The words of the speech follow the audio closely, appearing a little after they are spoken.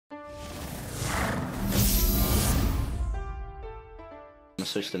gonna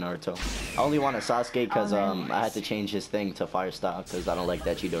switch to Naruto. I only want a Sasuke because I had to change his thing to fire style because I don't like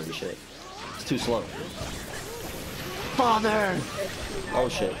that Chidori shit. It's too slow. Father! Oh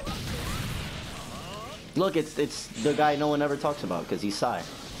shit. Look, it's the guy no one ever talks about because he's Sai.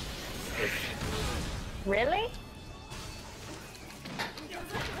 Really?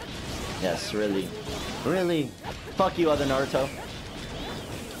 Yes, really. Really? Fuck you, other Naruto.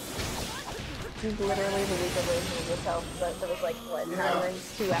 He's literally the weaker version of yourself, but there was like, what,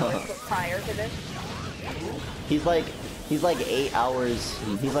 2 hours prior to this? He's like 8 hours,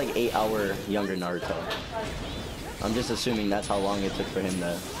 he's like 8 hour younger Naruto. I'm just assuming that's how long it took for him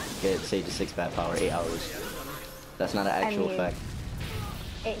to get Sage of 6 bad power, 8 hours. That's not an actual fact.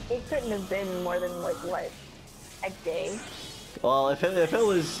 It couldn't have been more than like, what, a day? Well, if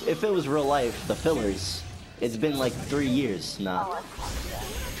it was real life, the fillers, it's been like 3 years. Nah. Oh,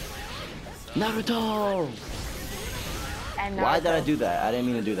 Naruto! And Naruto. Why did I do that? I didn't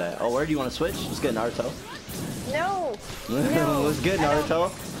mean to do that. Oh, where do you want to switch? Let's get Naruto. No! No! What's good,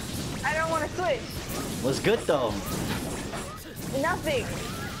 Naruto? I don't want to switch. What's good though? Nothing.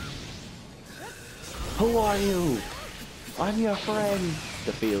 Who are you? I'm your friend.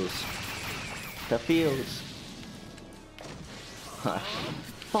 The feels. The feels.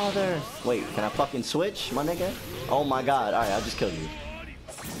 Father. Wait, can I fucking switch, my nigga? Oh my god. Alright, I'll just kill you.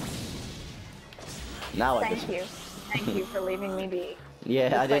 Now I just. Thank you. Thank you for leaving me be.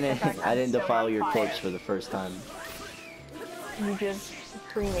 Yeah, I I didn't defile your corpse for the first time. You just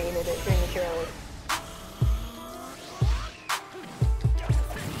cremated it prematurely.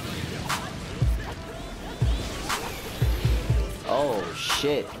 Oh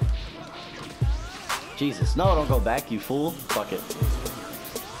shit. Jesus, no, don't go back, you fool. Fuck it.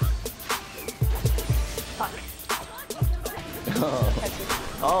 Fuck.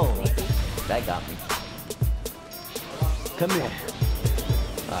 Oh, that got me. Come here.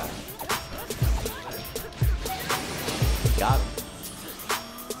 Alright. Got him.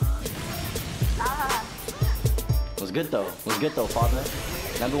 Ah. Was good though. Was good though, father.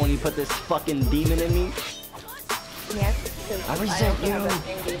 Remember when you put this fucking demon in me? Yes. I resent you.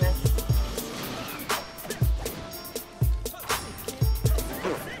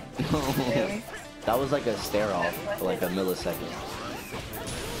 Really? That was like a stare off for like a millisecond.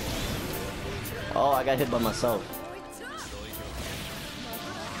 Oh, I got hit by myself.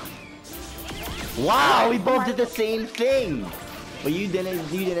 Wow, we both did the same thing. But you didn't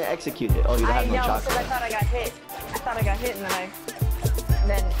execute it. Oh, you had no chocolate. Because I thought I got hit. I thought I got hit and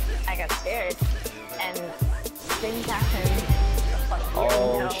then I got scared and things happened.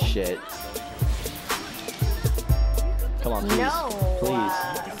 Oh no. shit. Come on, please. No. Please.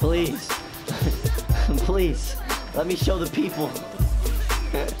 Please. Please. Let me show the people.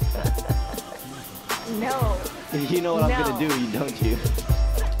 No. You know what I'm gonna do, don't you?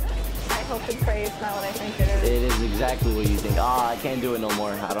 I hope and pray it's not what I think it is. It is exactly what you think. Ah, I can't do it no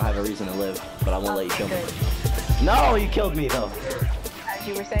more. I don't have a reason to live, but I won't let you kill me. No, you killed me though. As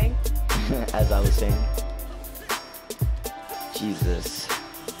you were saying? As I was saying. Jesus.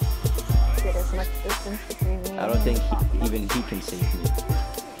 Get as much distance between me. I don't think even he can save me.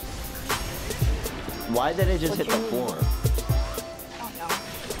 Why did it just hit the floor? Oh no.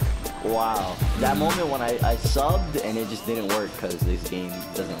 Wow. That moment when I subbed and it just didn't work because this game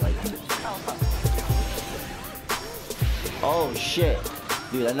doesn't like it. Oh shit.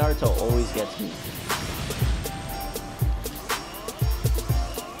 Dude, that Naruto always gets me.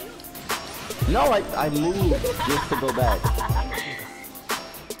 No, I moved just to go back.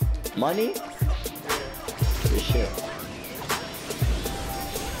 Money? For sure.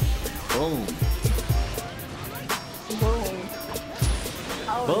 Boom. Boom.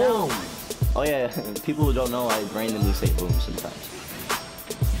 Oh, Boom. no. Oh yeah, people who don't know, I randomly say boom sometimes.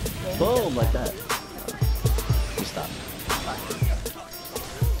 Yeah. Boom, like that. You stop.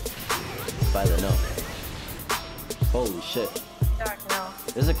 Violet, no. Holy shit. Dark, no.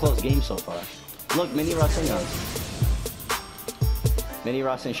 This is a close game so far. Look, mini Rasengans. Mini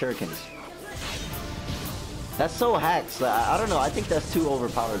Rasen Shurikens. That's so hacks. I don't know, I think that's too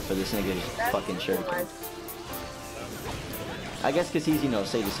overpowered for this nigga's fucking Shuriken. I guess because he's, you know,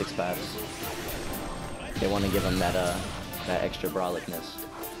 Sage of 6 paths. They want to give him that extra brawlicness.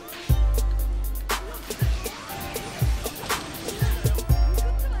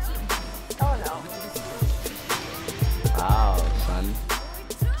 Oh no. Wow, son.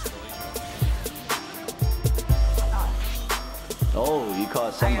 Oh, you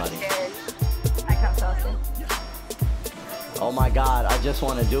caught somebody. I caught something. Oh my god, I just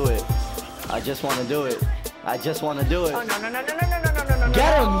want to do it. I just want to do it. I just want to do it. Oh no.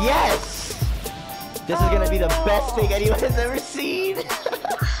 Get him, yes! This is gonna be the best thing anyone has ever seen.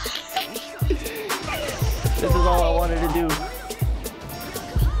 This is all I wanted to do.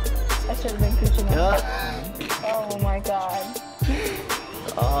 I should have been pushing up. Oh my god.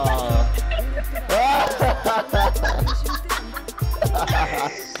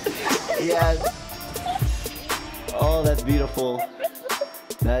 Yes. Oh, that's beautiful.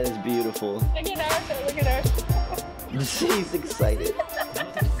 That is beautiful. Look at her. Look at her. She's excited.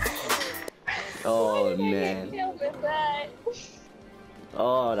 Oh man.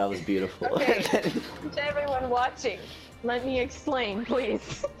 Oh, that was beautiful. Okay. To everyone watching, let me explain,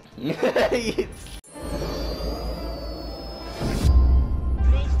 please.